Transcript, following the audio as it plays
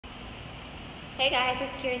Hey guys,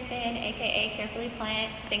 it's Kirsten, aka Carefully Planned.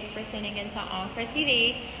 Thanks for tuning into Encore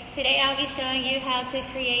TV. Today I'll be showing you how to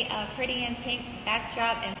create a pretty and pink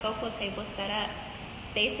backdrop and focal table setup.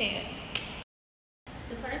 Stay tuned.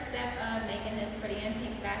 The first step of making this pretty and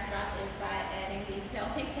pink backdrop is by adding these pale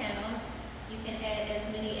pink panels. You can add as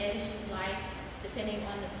many as you like depending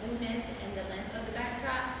on the fullness and the length of the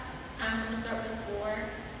backdrop. I'm going to start with 4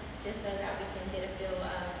 just so that we can get a feel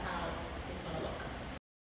of how it's going to look.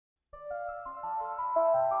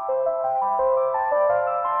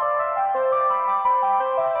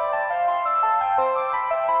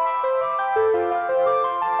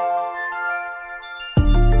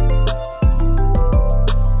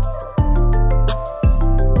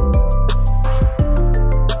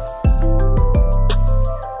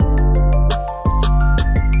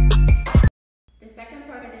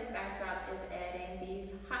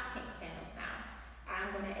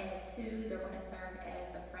 They're going to serve as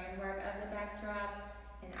the framework of the backdrop,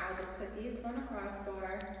 and I'll just put these on a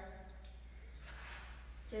crossbar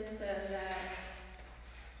just so that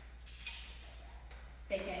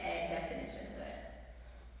they can add definition to it.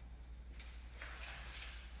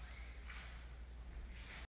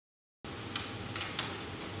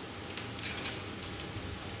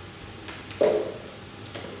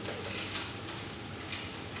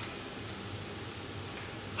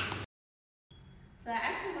 So I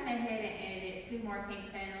actually went ahead and added 2 more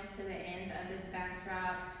pink panels to the ends of this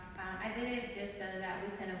backdrop. I did it just so that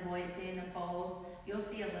we can avoid seeing the poles. You'll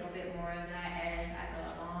see a little bit more of that as I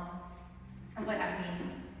go along, what I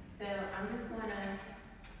mean. So I'm just going to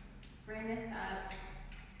bring this up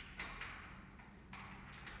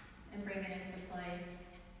and bring it into place.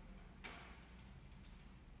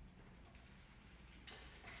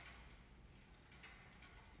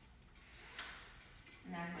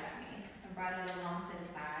 And that's what I mean. I brought it along to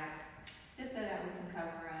the side, just so that we can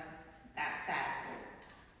cover up that saddle.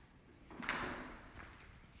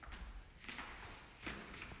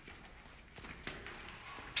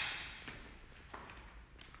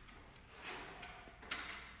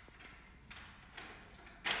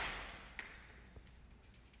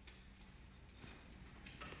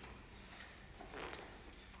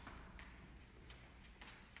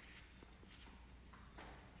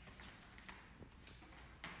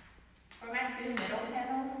 For my 2 middle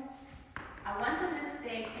panels, I want them to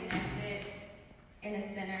stay connected in the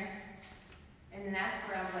center, and then that's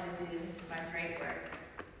where I'm going to do my drape work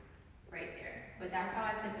right there. But that's how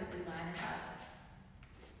I typically line it up,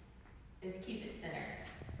 is keep it centered.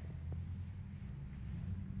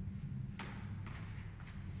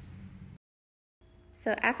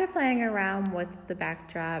 So after playing around with the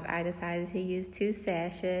backdrop, I decided to use 2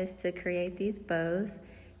 sashes to create these bows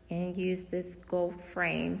and use this gold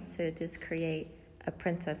frame to just create a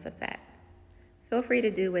princess effect. Feel free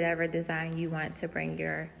to do whatever design you want to bring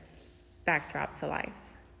your backdrop to life.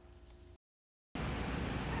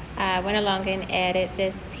 I went along and added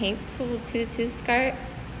this pink tutu skirt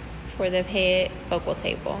for the head focal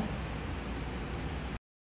table.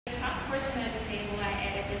 The top portion of the table, I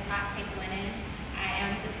added this hot pink linen. I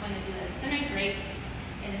am just going to do a center drape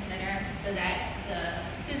in the center so that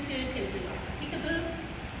the tutu can do like a peekaboo.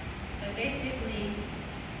 So basically,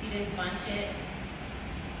 you just bunch it.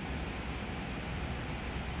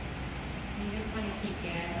 You just want to keep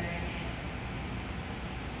gathering it.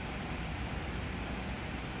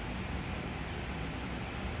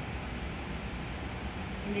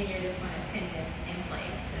 And then you're just going to pin this in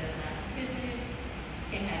place so that the tutu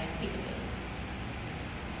can have peekaboo.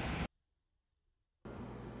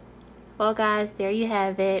 Well guys, there you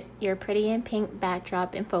have it, your pretty and pink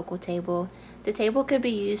backdrop and focal table. The table could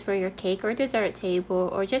be used for your cake or dessert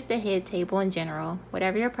table or just a head table in general.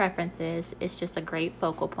 Whatever your preference is, it's just a great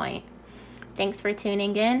focal point. Thanks for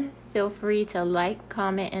tuning in. Feel free to like,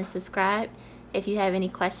 comment, and subscribe. If you have any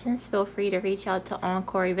questions, feel free to reach out to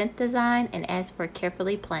Encore Event Design and ask for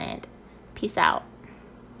Carefully Planned. Peace out.